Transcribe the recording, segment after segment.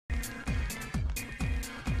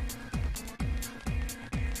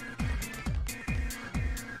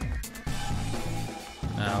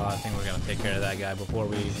Oh, I think we're gonna take care of that guy before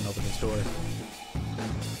we even open this door.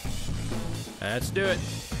 Let's do it.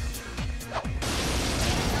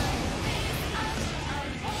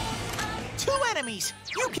 Two enemies!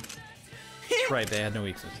 You can... Right, they had no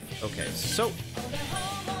weaknesses. Okay, so...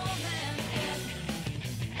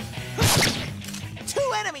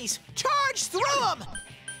 Two enemies! Charge through them!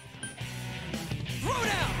 Throw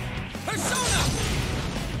down! Persona!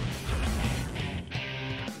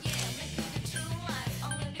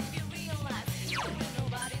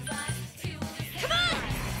 Come on!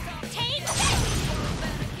 Take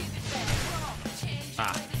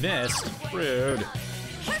Ah, missed. Rude.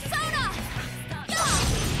 Persona!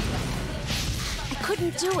 I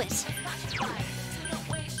couldn't do it.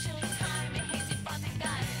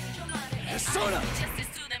 Persona!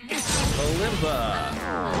 Olympa.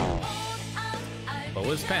 What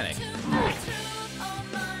was panic?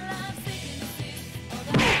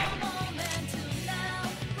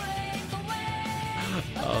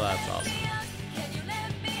 Oh, that's awesome.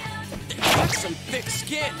 Got some thick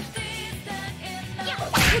skin! Yeah,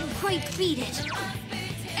 I couldn't quite beat it.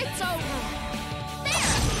 It's over.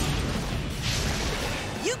 There!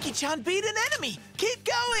 Yuki-chan beat an enemy! Keep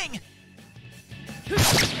going!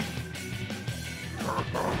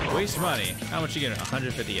 Waste money. How much you get?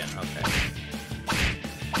 150 yen. Okay.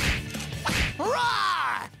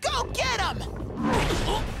 Roar! Go get him!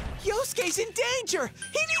 Yosuke's in danger!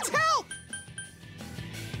 He needs help!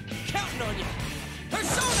 Counting on you!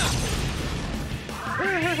 Persona!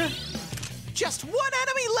 Just one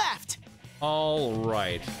enemy left! All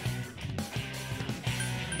right.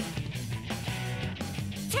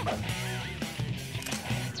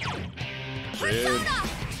 Rude. Persona!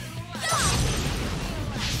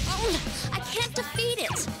 Oh, I can't defeat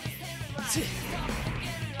it.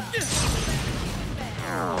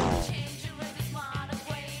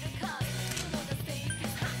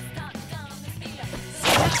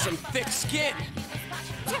 Got some thick skin!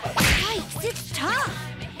 Yikes, it's tough.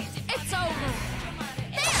 It's over.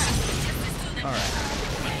 There! All right.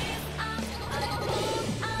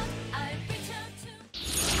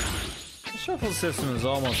 The shuffle system is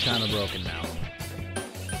almost kind of broken now.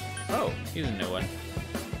 Oh, he's a new one.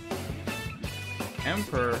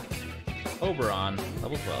 Emperor Oberon,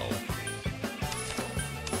 level 12.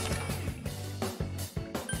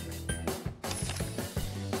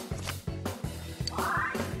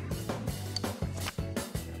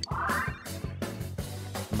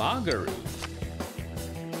 Magaru.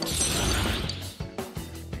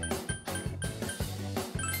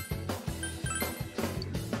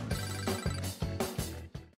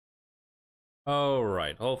 All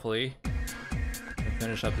right, hopefully we'll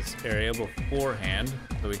finish up this area beforehand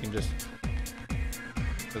so we can just,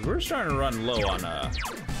 because we're starting to run low on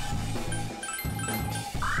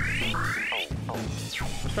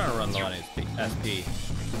we're starting to run low on SP.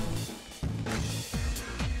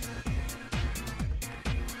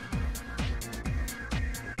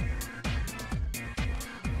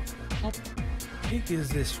 How big is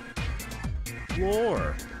this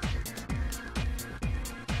floor?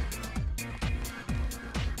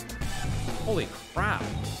 Holy crap.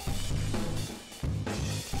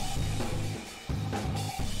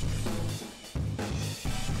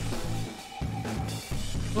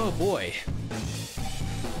 Oh boy.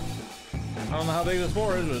 I don't know how big this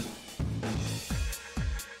floor is,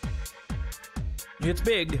 but it's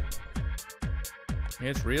big.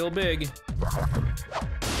 It's real big.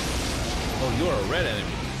 Oh, you're a red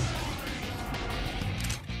enemy.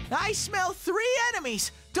 I smell 3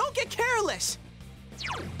 enemies! Don't get careless!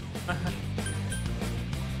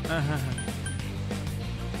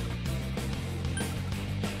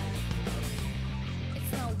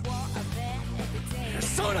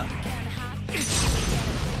 Persona!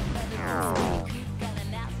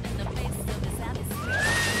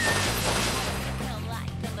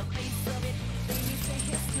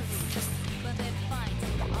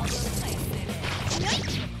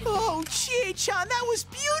 Oh, Chie-chan, that was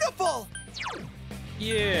beautiful!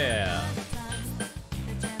 Yeah.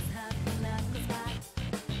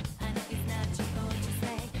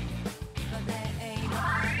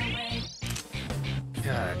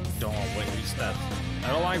 God, I don't want to waste stuff. I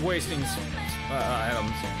don't like wasting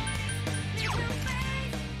items.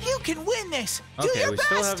 You can win this! Do Okay, your we best!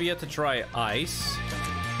 still have yet to try ice.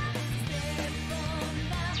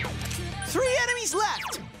 3 enemies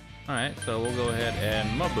left! Alright, so we'll go ahead and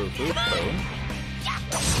Mabufu. Boom.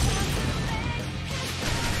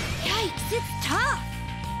 Yikes, it's tough.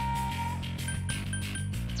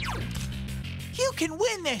 You can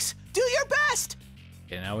win this! Do your best!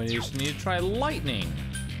 Okay, now we just need to try lightning.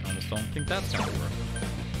 I almost don't think that's gonna work.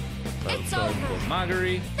 It's going over. for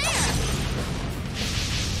Magari.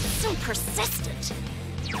 So persistent.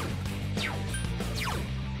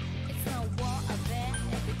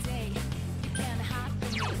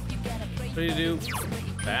 What do you do?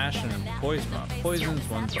 Bash and poison. Poison's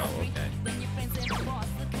one throw, okay.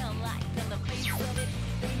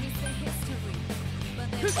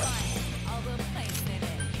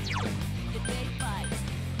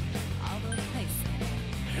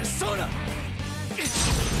 Persona!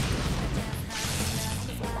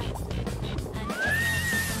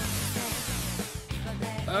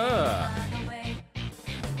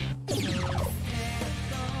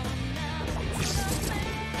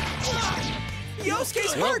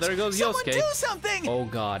 Yosuke's Well, hurt! there goes Someone Yosuke. do something! Oh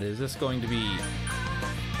god, is this going to be...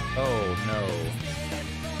 Oh no.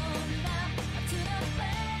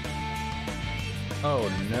 Oh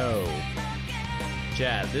no.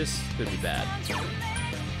 Chad, this could be bad.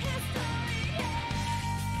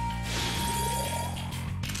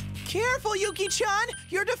 Careful, Yuki-chan!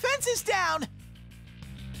 Your defense is down!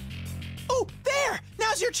 Oh, there!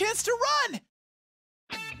 Now's your chance to run!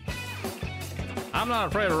 I'm not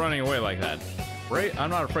afraid of running away like that. I'm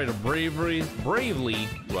not afraid of bravely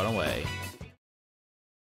run away.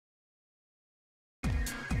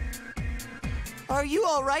 Are you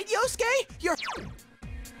alright, Yosuke? You're...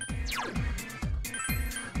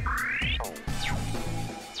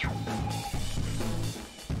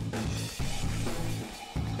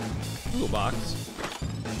 Toolbox.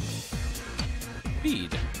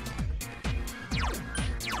 Speed.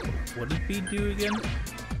 What did speed do again?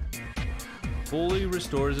 Fully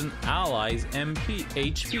restores an ally's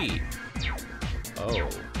HP. Oh.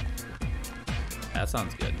 That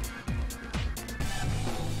sounds good.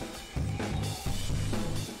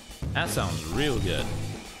 That sounds real good.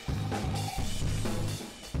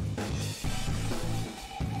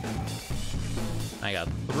 I got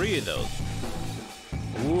 3 of those.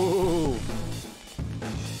 Whoa.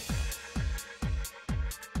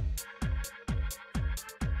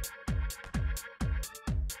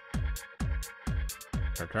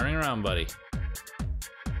 Start turning around, buddy.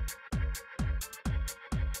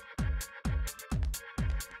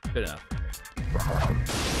 Good enough.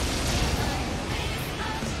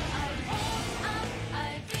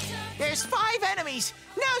 There's 5 enemies!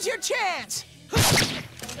 Now's your chance!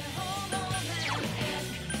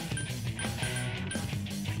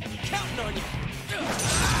 Counting on you!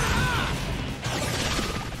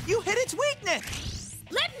 You hit its weakness!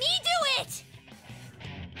 Let me do it!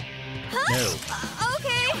 Huh? No.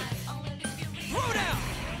 Okay. Throw down!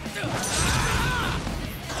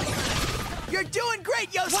 You're doing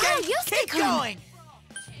great, Yosuke! Wow, Yosuke Keep come. going!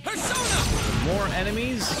 Persona! The more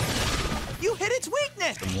enemies, You hit its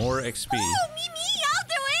weakness! the more XP. Oh, me, I'll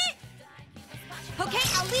do it! Okay,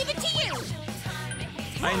 I'll leave it to you.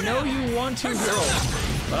 I know you want to, girl,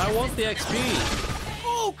 but I want the XP.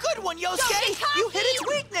 Oh, good one, Yosuke! Don't get You hit its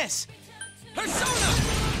cocky. weakness! Persona!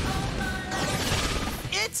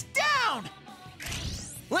 It's down!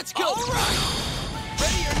 Let's go! All right!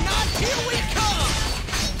 Ready or not, here we come!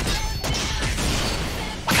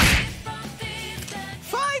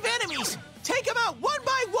 5 enemies! Take them out one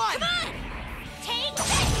by one! Come on! Take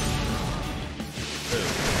this!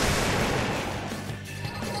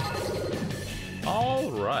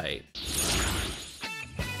 All right.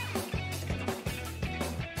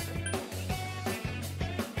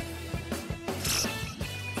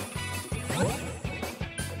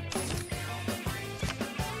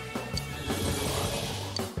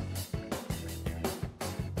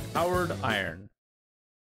 Powered iron.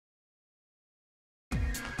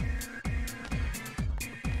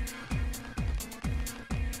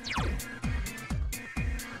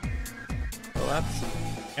 Well, that's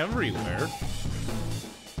everywhere.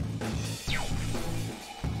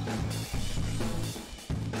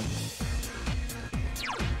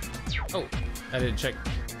 Oh, I didn't check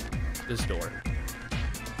this door.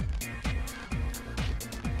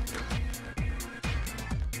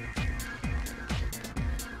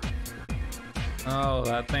 Oh,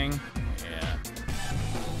 that thing? Yeah.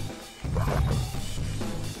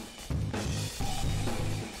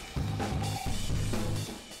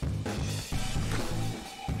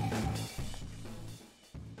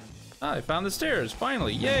 Ah, I found the stairs,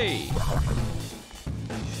 finally, yay!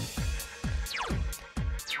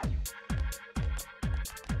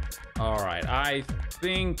 Alright, I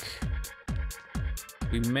think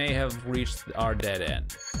we may have reached our dead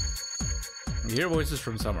end. You hear voices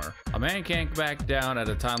from somewhere. A man can't back down at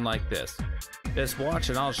a time like this. Just watch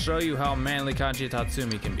and I'll show you how manly Kanji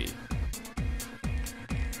Tatsumi can be.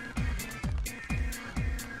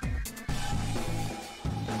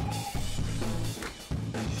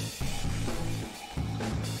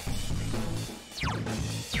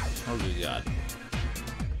 God.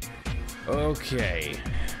 Okay.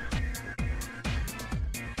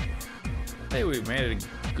 Hey, we made it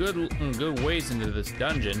good ways into this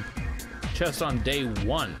dungeon. Just on day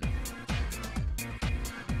 1.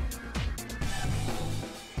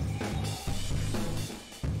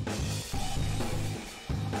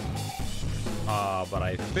 But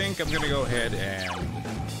I think I'm gonna go ahead and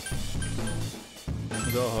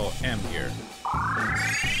go M here.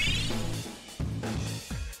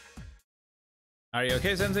 Are you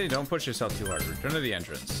okay, Sensei? Don't push yourself too hard. Return to the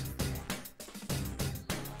entrance.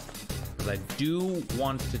 Because I do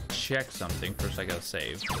want to check something. First, I gotta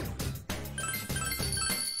save.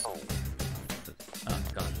 Oh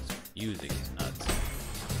God, this music is nuts.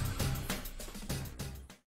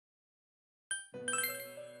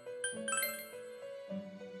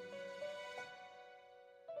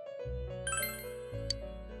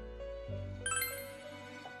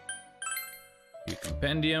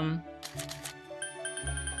 Compendium.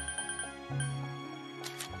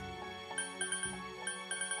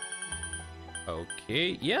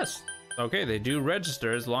 Okay, yes. Okay, they do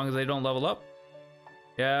register as long as they don't level up.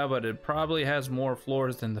 Yeah, but it probably has more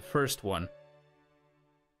floors than the first one.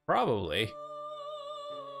 Probably.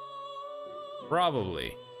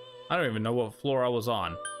 Probably. I don't even know what floor I was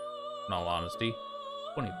on, in all honesty.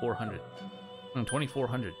 2,400.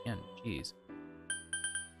 2,400 yen, jeez.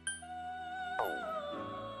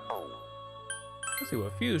 Let's see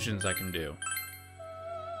what fusions I can do.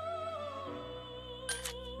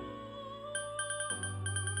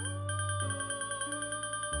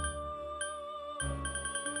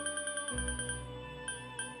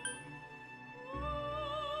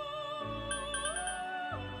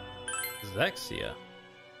 Zexia.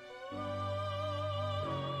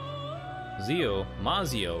 Zio,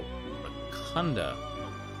 Mazio, Rakunda,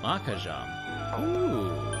 Makajam.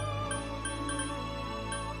 Ooh.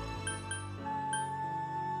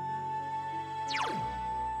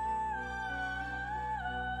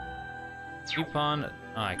 Coupon. Oh,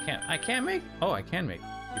 I can't make. Oh, I can make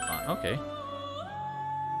coupon. Okay.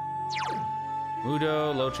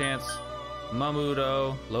 Mudo, low chance.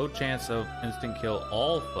 Mamudo, low chance of instant kill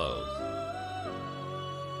all foes.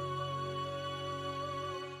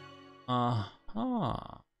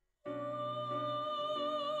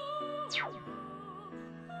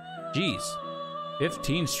 Jeez.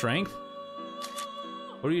 15 strength?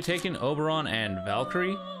 What are you taking? Oberon and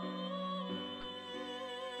Valkyrie?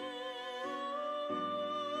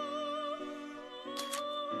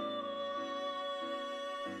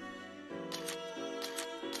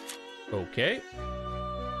 Okay.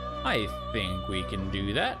 I think we can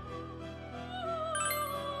do that.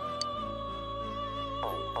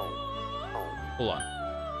 Hold on.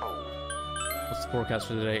 What's the forecast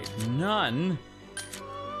for today? None?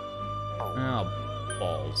 Oh,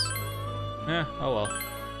 balls. Oh well.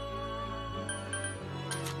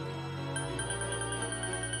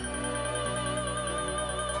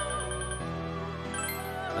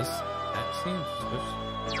 That seems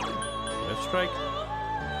Swift strike.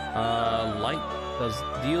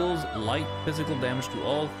 Deals light physical damage to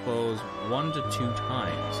all foes 1 to 2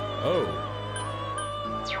 times. Oh.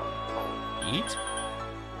 Eat?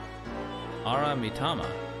 Ara Mitama.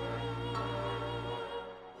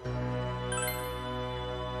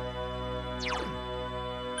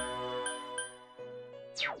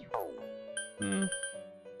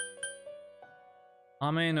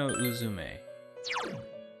 Ame no Uzume.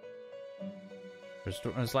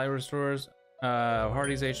 Slight restores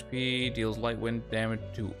Hardy's HP, deals light wind damage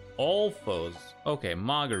to all foes. Okay,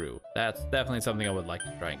 Magaru. That's definitely something I would like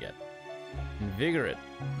to try and get. Invigorate.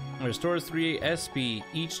 Restores 3 SP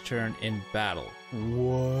each turn in battle.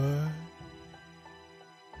 What?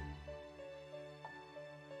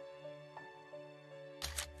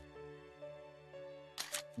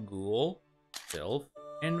 Ghoul, Sylph,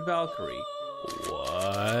 and Valkyrie.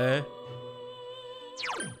 What?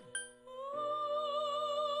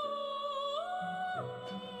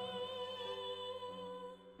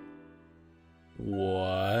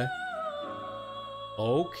 What?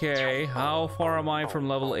 Okay, how far am I from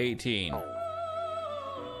level 18?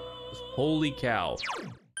 Holy cow.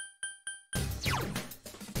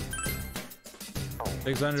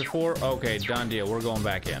 604? Okay, done deal. We're going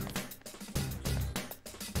back in.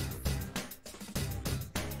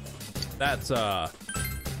 That's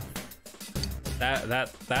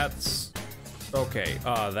that's okay.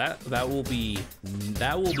 That will be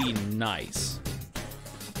nice.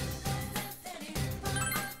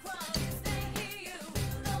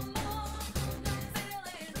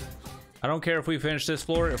 I don't care if we finish this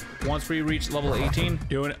floor. Once we reach level 18,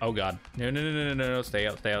 doing it. Oh god. No. Stay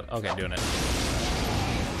out. Okay, doing it.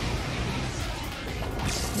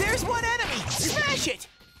 There's one enemy! Smash it!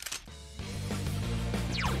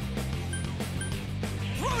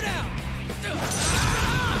 Throw down!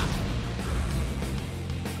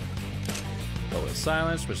 Oh, it's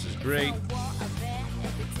silenced, which is great.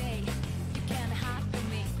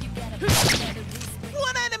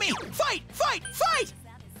 One enemy! Fight! Fight! Fight!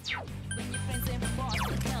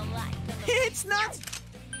 It's not...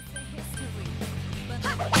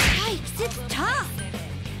 Yikes, it's tough.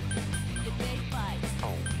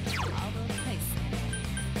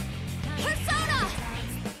 Persona!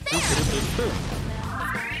 There!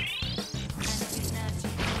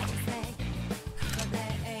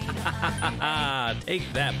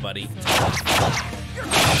 Take that, buddy.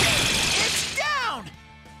 It's down!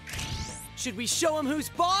 Should we show him who's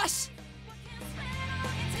boss?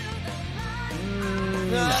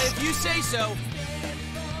 If you say so.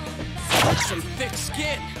 That's some thick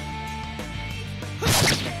skin.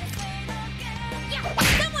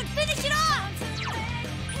 Someone finish it off!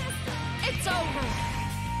 It's over.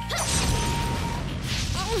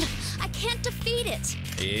 Oh, I can't defeat it.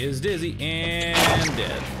 He is dizzy and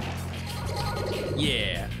dead.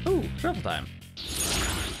 Yeah. Ooh, triple time.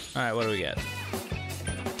 All right, what do we get?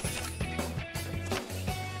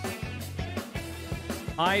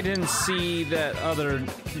 I didn't see that other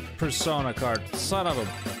Persona card. Son of a...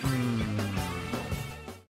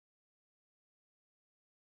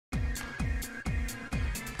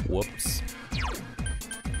 Whoops.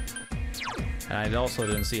 And I also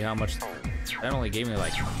didn't see how much... That only gave me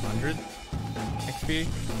like 100 XP.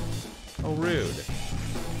 Oh, rude.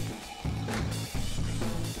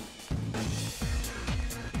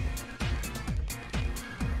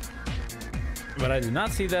 But I did not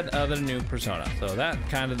see that other new Persona, so that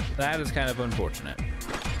is kind of unfortunate.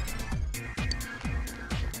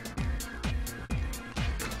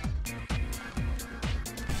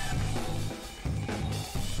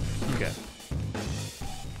 Okay.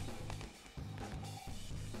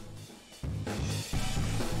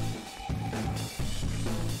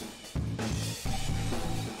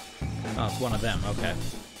 Oh, it's one of them. Okay.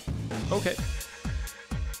 Okay.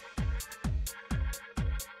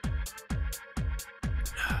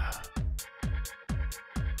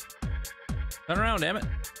 Turn around, damn it.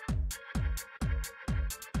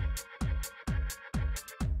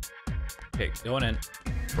 Okay, going in.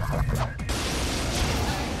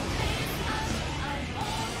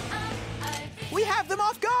 We have them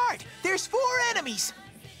off guard! There's 4 enemies!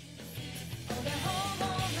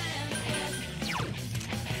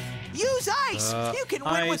 Use ice! You can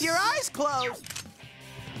win with ice. your eyes closed!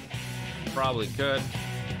 Probably could.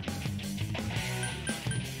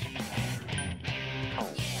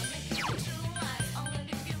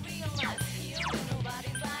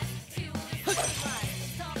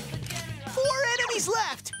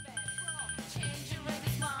 Left.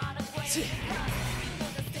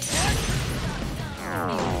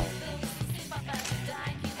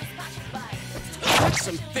 That's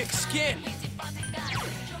some thick skin. Let's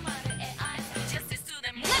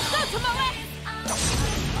go, Tomoe!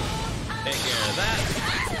 Take care of that.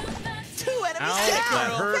 2 enemies Ow, down!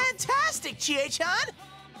 that hurt. Fantastic, Chie-chan!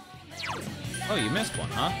 Oh, you missed one,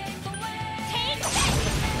 huh?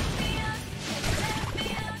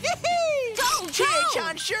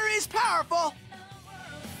 Chie-chan sure is powerful!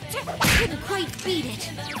 Couldn't quite beat it.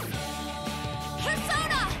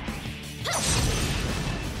 Persona!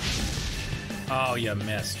 Oh, you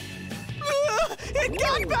missed. It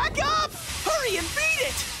got back up! Hurry and beat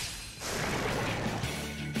it!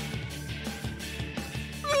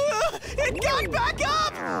 It got back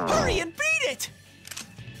up! Hurry and beat it!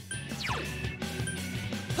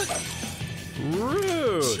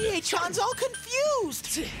 Rude. Chie-chan's all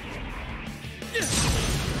confused!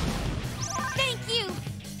 Thank you!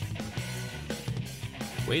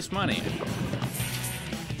 Waste money.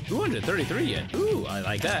 233 yet. Ooh, I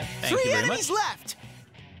like that. Thank 3 you very enemies much. left!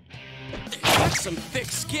 That's some thick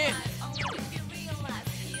skin.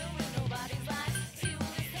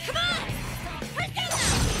 Come on! Persona!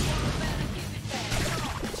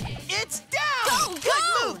 It's down! Good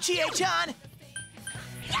move, Chie-chan!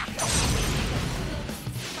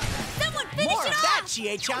 Someone finish More it of off! that,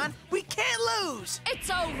 Chie-chan! We can't lose! It's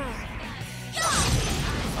over.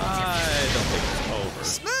 I don't think it's over.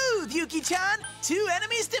 Smooth, Yuki-chan! 2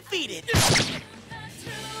 enemies defeated!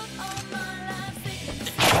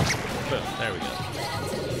 Boom, there we go.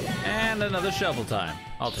 And another shovel time.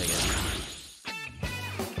 I'll take it.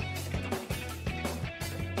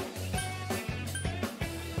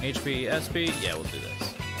 HP, SP, yeah, we'll do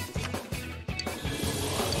this.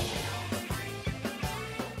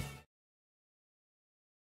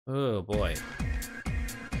 Oh boy.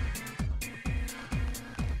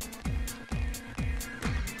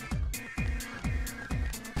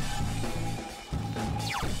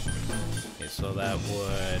 so that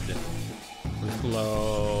would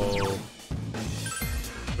blow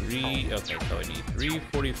 3. Okay, so I need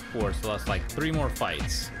 344, so that's like 3 more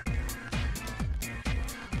fights.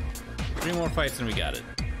 3 more fights and we got it.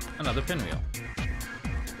 Another pinwheel.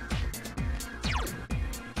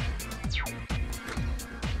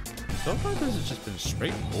 So far, this has just been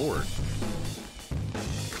straightforward.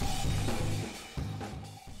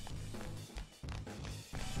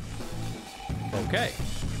 Okay.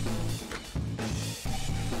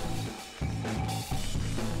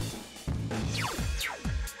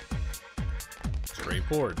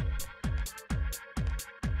 Straightforward.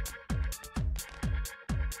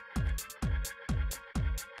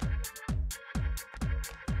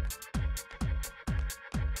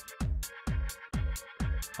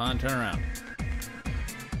 On, turn around.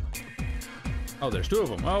 Oh, there's 2 of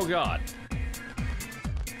them. Oh, God.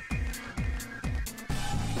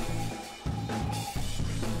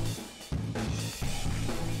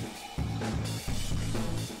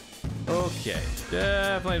 Okay.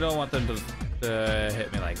 Definitely don't want them to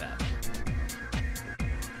hit me like that.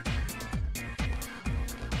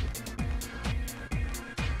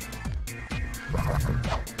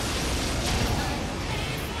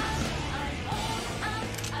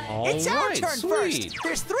 It's our Alright, turn sweet. first.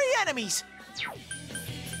 There's 3 enemies.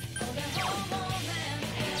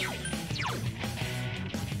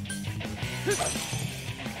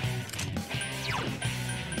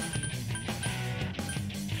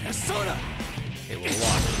 Persona! Okay, we'll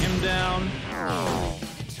lock him down.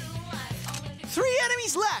 3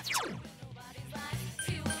 enemies left.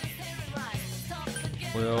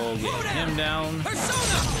 We'll get him down.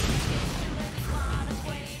 Persona!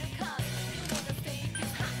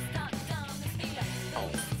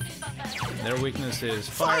 Their weakness is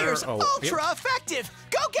fire. Fire's Oh, ultra yep. effective.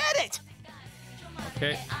 Go get it.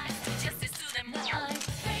 Okay.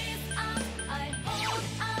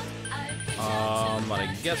 But I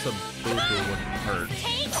guess a boo-boo wouldn't hurt.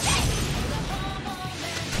 Take this!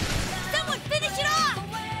 Someone finish it off!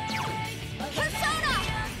 Persona!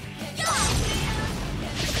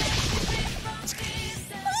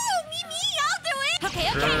 Oh, me, I'll do it! Okay,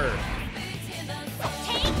 okay. Sure.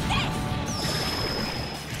 Take this!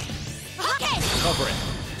 Okay! Go for it.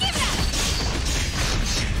 Give it up!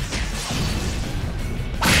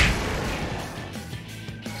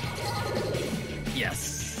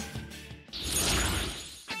 Yes.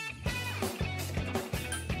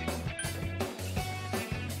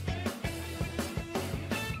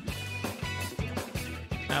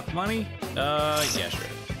 Half money? Yeah, sure.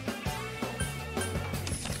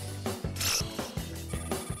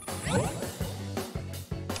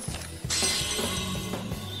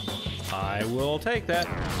 I will take that.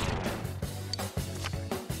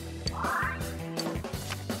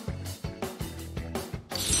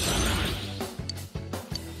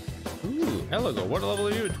 Ooh, Elegoo, what level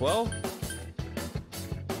are you? 12?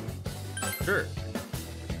 Sure.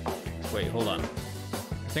 Wait, hold on. I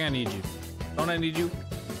think I need you. Don't I need you?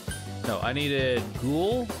 No, I needed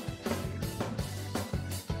Ghoul,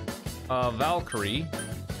 Valkyrie,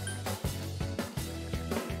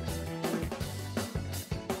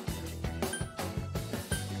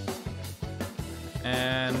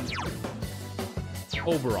 and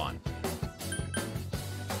Oberon.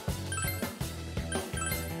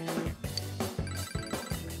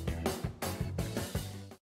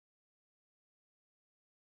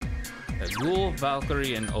 Ghoul,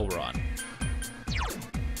 Valkyrie, and Oberon.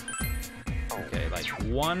 Okay, like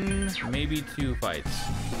 1, maybe 2 fights.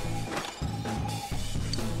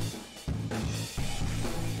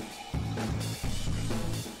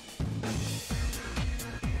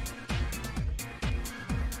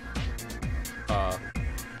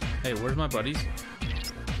 Hey, where's my buddies?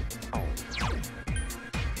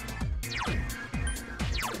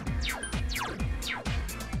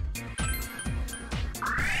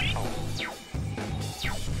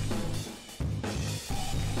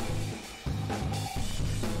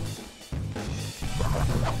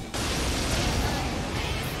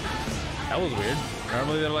 That was weird.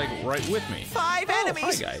 Normally they're like right with me. 5 Oh,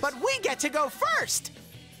 enemies, hi, guys. but we get to go first.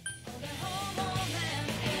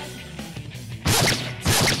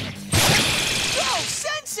 Go,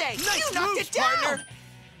 Sensei! Nice You knocked moves, it down! partner.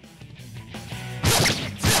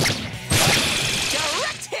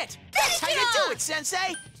 Direct hit! That's how you do it,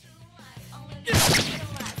 Sensei!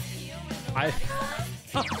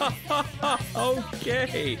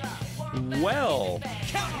 Okay. Well,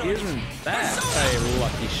 isn't that a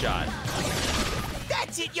lucky shot?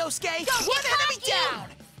 That's it, Yosuke! Go, 1 enemy get down!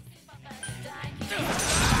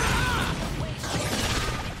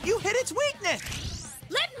 You hit its weakness!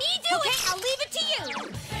 Let me do it! I'll leave it to you!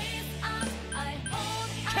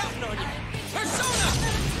 Counting on you! Persona!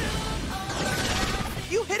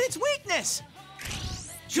 You hit its weakness!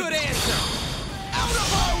 Good answer! Out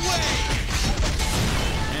of our way!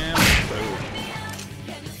 And boom.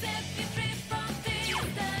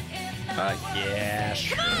 Yeah,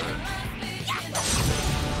 sure.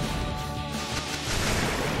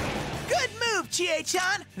 Good move,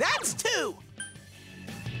 Chie-chan! That's 2!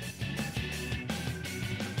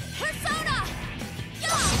 Persona!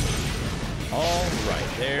 Yeah! All right,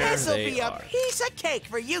 there This'll they be a are. piece of cake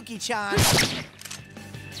for Yuki-chan!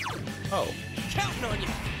 Oh, Counting on you!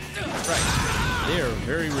 right. They are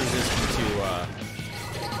very resistant to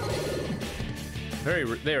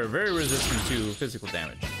they are very resistant to physical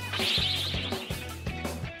damage.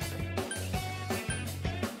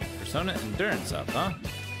 Persona endurance up, huh?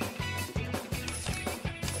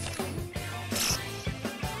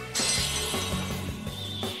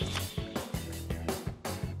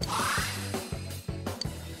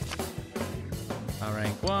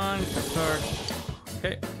 Rank 1, card.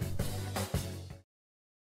 Okay.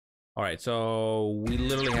 Alright, so we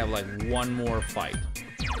literally have like one more fight.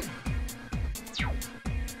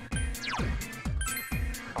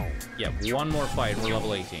 Yeah, one more fight, we're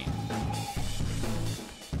level 18.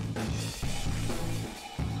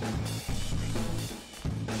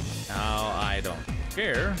 Now, I don't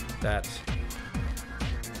care that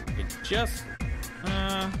it just,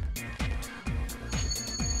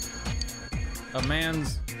 a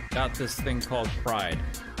man's got this thing called pride.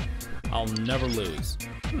 I'll never lose.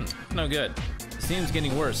 No good. It seems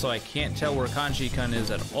getting worse, so I can't tell where Kanji-kun is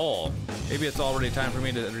at all. Maybe it's already time for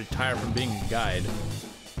me to retire from being a guide.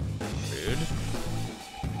 Rude.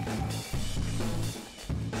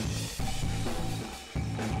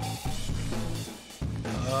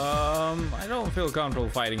 I don't feel comfortable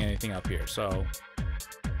fighting anything up here, so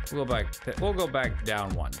we'll go back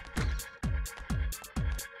down one.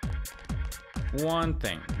 One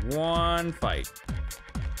thing, one fight.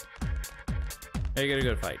 Hey, get a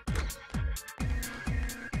good fight.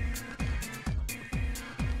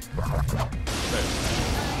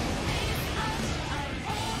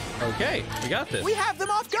 Okay, we got this. We have them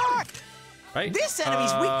off guard! Right? This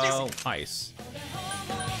enemy's weakness- Ice.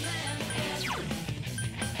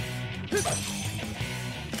 4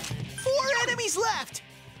 enemies left!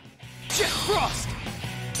 Jet Frost!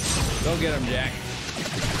 Go get him, Jack.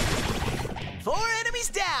 4 enemies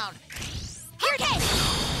down! Hurricane!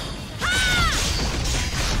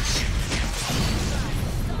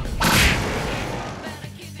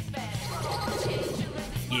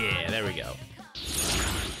 Yeah, there we go.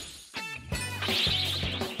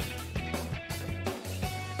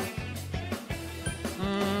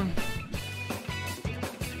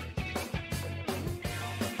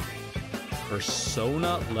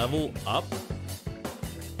 Persona level up?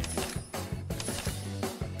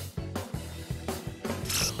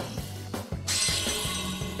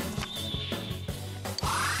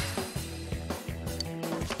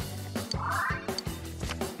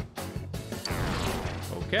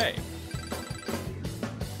 Okay.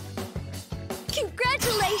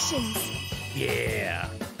 Congratulations! Yeah.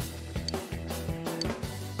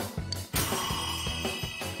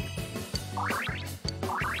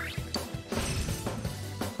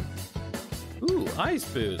 Ooh, ice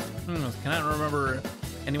boost. Cannot remember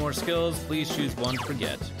any more skills. Please choose one to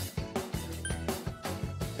forget.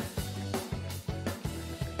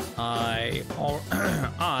 I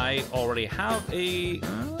already have a.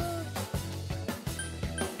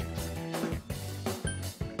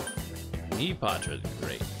 Patra is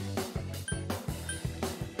great.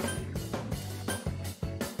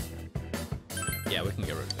 Yeah, we can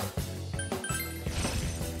get rid of it.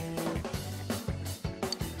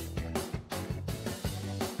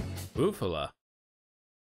 Bufala.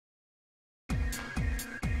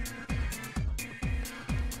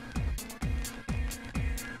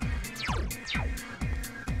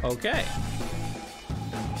 Okay.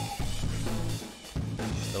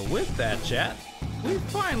 So with that, chat, we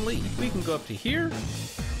can go up to here.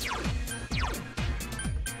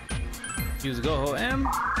 Use Goho M.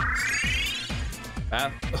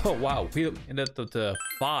 Oh wow, we ended up to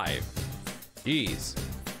 5. Jeez.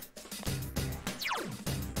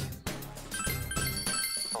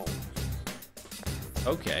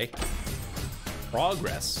 Okay.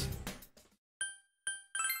 Progress.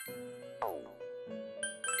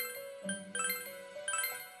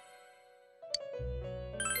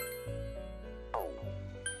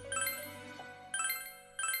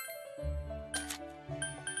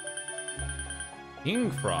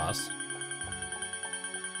 King Frost.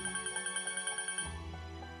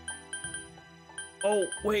 Oh,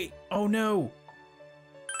 wait. Oh, no.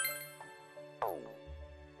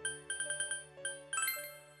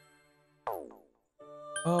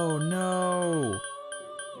 Oh no!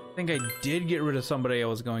 I think I did get rid of somebody I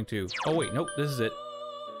was going to. Oh wait, nope, this is it.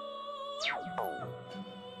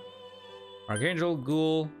 Archangel,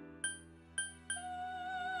 Ghoul.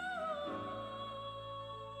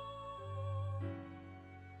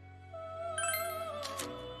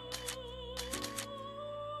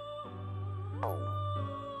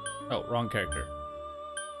 Oh, wrong character.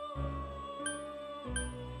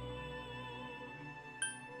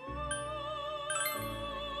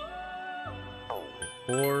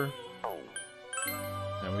 Four.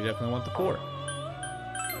 And we definitely want the 4.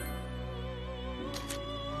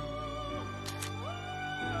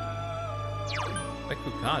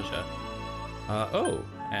 Kukaja. Oh,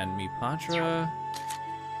 and Mipatra.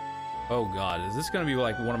 Oh god, is this gonna be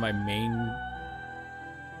like one of my main...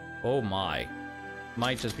 Oh my.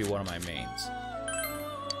 Might just be one of my mains.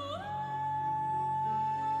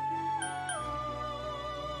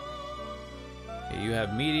 Okay, you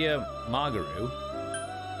have Media Magaru.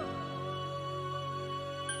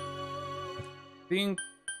 I think...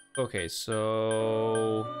 Okay,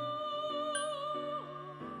 so...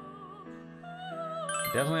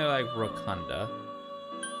 Definitely like Rakunda.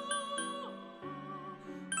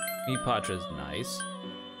 Mipatra's nice.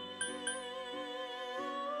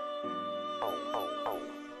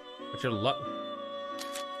 What's your luck?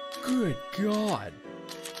 Good God.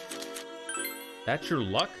 That's your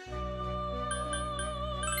luck?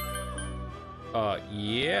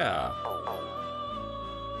 Yeah.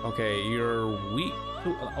 Okay, you're weak to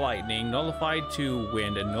lightning, nullified to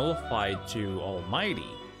wind, and nullified to almighty.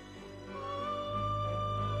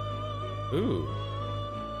 Ooh.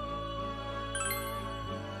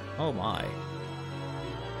 Oh my.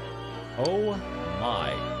 Oh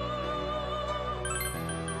my.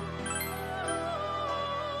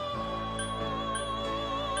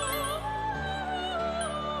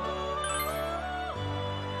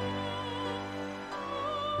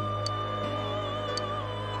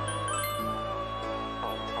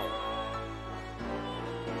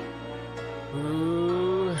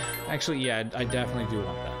 Ooh. Actually, yeah, I definitely do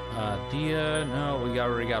want that. Dia, no, we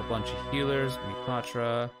already got a bunch of healers.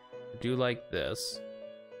 Mipatra, I do like this.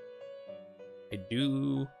 I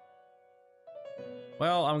do.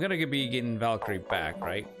 Well, I'm gonna be getting Valkyrie back,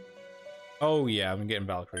 right? Oh yeah, I'm getting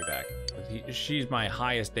Valkyrie back. She's my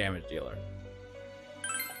highest damage dealer.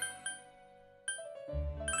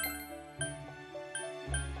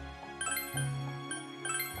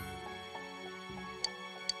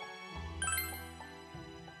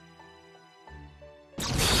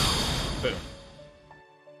 Boom.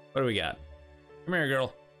 What do we got? Come here,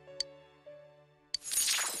 girl.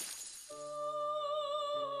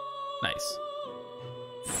 Nice.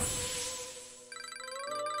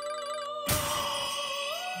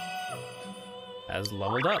 Has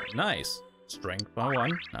leveled up. Nice. Strength by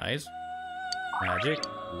 1. Nice. Magic.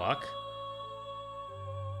 Luck.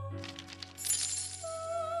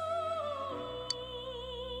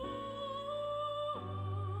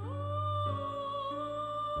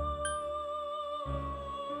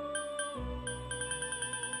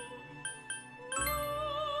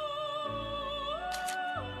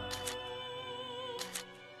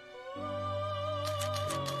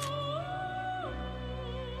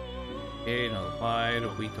 Okay, nullified,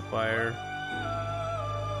 weak to fire.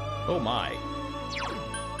 Oh my.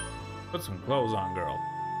 Put some clothes on, girl.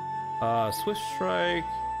 Swift Strike.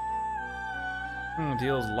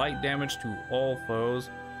 Deals light damage to all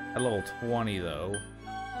foes. At level 20, though.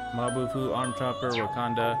 Mabufu, Arm Chopper,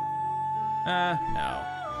 Wakanda. No.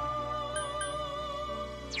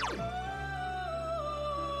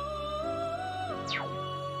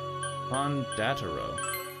 Fondataro.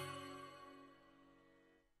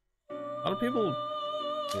 A lot of people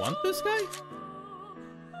want this guy?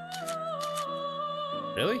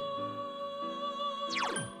 Really?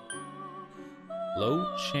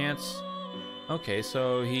 Low chance. Okay,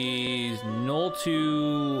 so he's null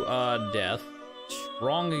to death,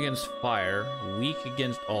 strong against fire, weak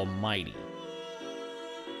against almighty.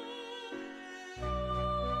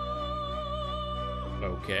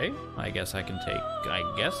 Okay, I guess I can take. I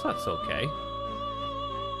guess that's okay.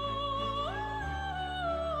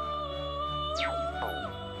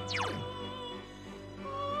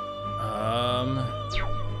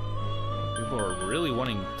 People are really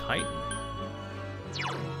wanting Titan.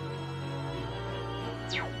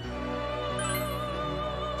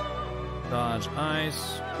 Dodge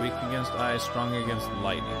ice, weak against ice, strong against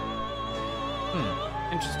lightning.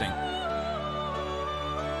 Interesting.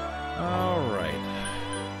 Alright.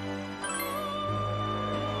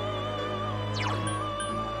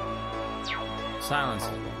 Silence is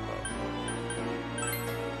one though.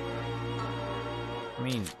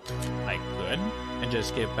 mean, I could and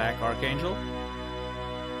just give back Archangel.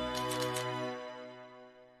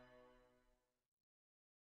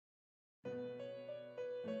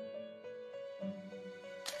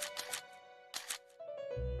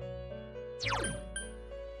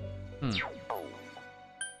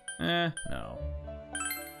 No.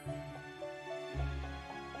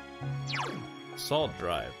 Assault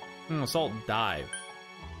drive. Assault dive.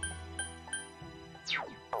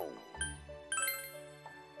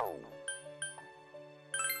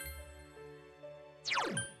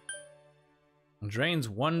 Drains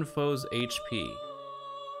one foe's HP.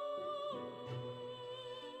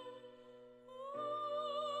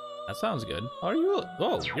 That sounds good. Are you?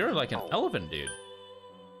 Oh, you're like an elephant, dude.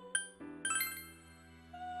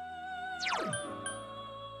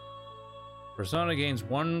 Persona gains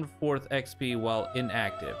 1/4 XP while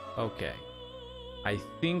inactive. Okay. I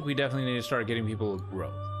think we definitely need to start getting people with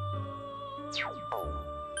growth.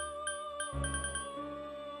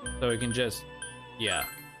 So we can just, yeah.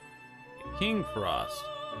 King Frost.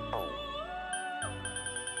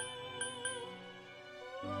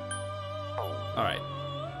 Alright.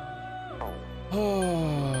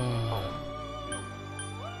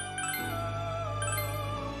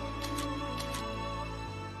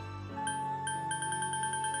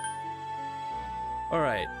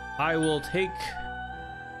 Alright, I will take...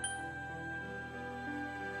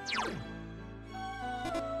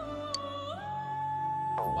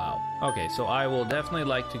 Wow. Okay, so I will definitely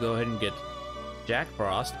like to go ahead and get Jack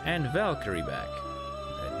Frost and Valkyrie back.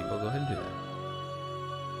 I think I'll go ahead and do that.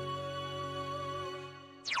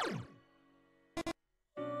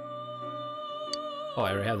 Oh,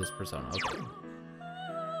 I already have this persona. Okay.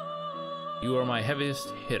 You are my heaviest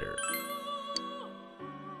hitter.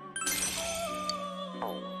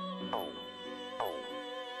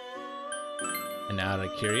 And out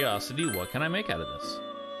of curiosity, what can I make out of this?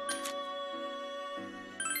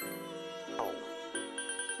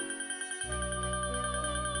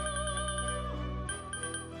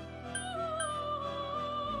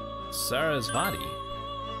 Sarasvati.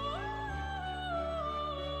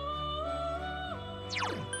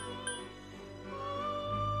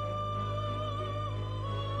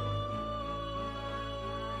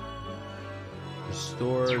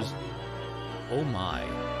 Restores. Oh my.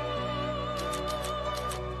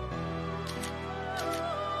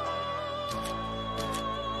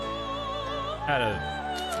 Out of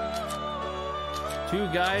 2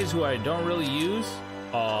 guys who I don't really use,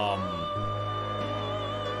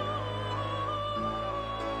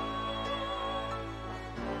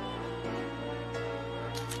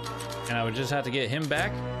 and I would just have to get him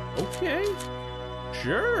back? Okay.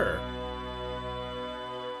 Sure.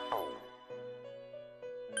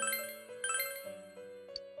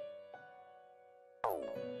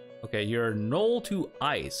 Okay, you're null to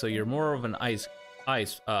ice, so you're more of an ice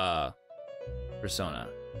persona.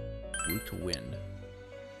 Root to wind.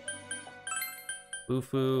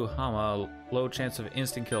 Bufu, Hama, low chance of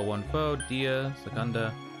instant kill one foe. Dia,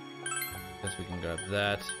 Segunda. Guess we can grab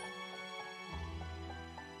that.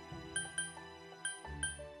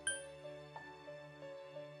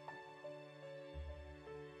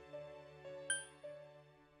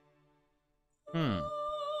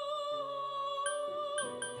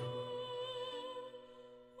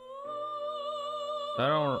 I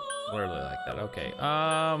don't really like that. Okay.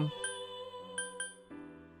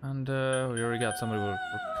 And we already got somebody with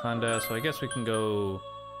Wakanda, so I guess we can go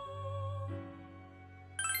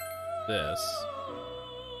this.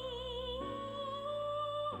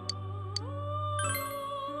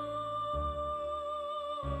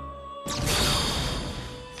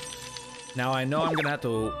 Now I know I'm gonna have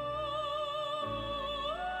to.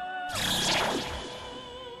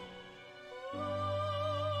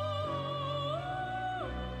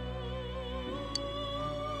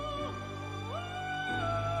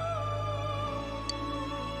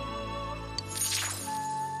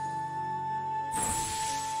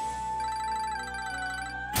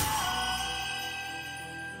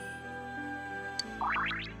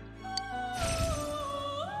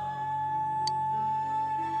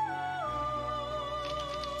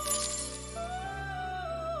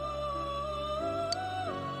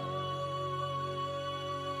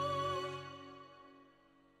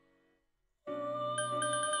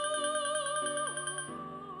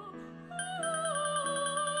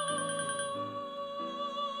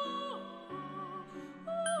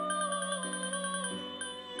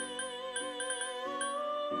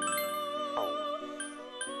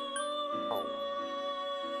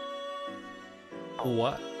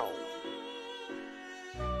 What?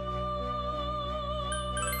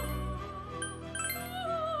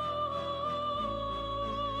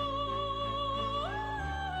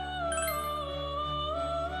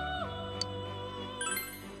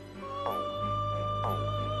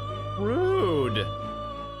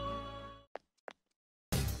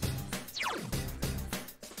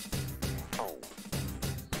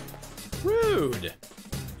 rude.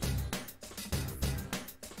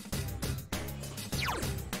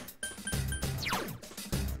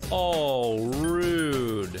 Oh,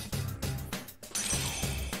 rude.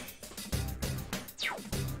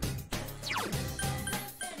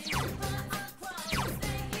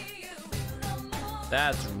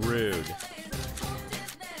 That's rude.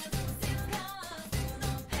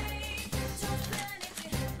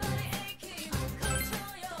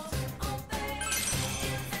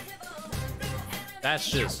 That's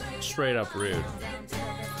just straight up rude.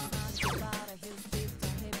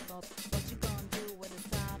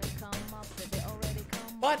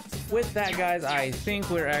 But with that, guys, I think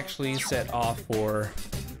we're actually set off for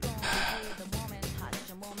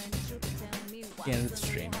the end of the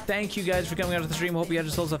stream. Thank you guys for coming out to the stream. Hope you had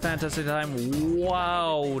yourselves a fantastic time.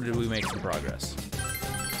 Wow, did we make some progress.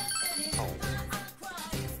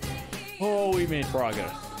 Oh, we made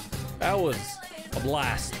progress. That was a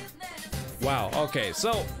blast. Wow, okay,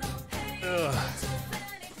 so ooh,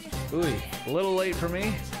 a little late for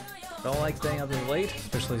me. Don't like staying up this late,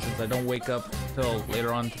 especially since I don't wake up till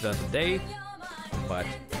later on throughout the day. But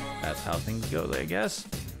that's how things go, I guess.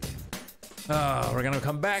 We're gonna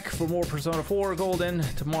come back for more Persona 4 Golden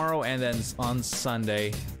tomorrow and then on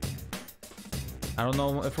Sunday. I don't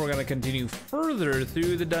know if we're gonna continue further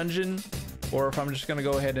through the dungeon or if I'm just gonna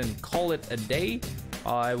go ahead and call it a day.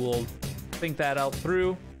 I will think that out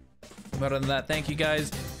through. But other than that, thank you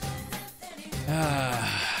guys.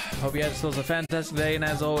 Hope you had yourselves a fantastic day, and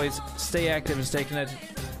as always, stay active and stay connected.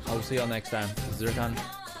 I will see y'all next time. Zircon,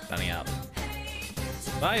 signing out.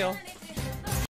 Bye, y'all.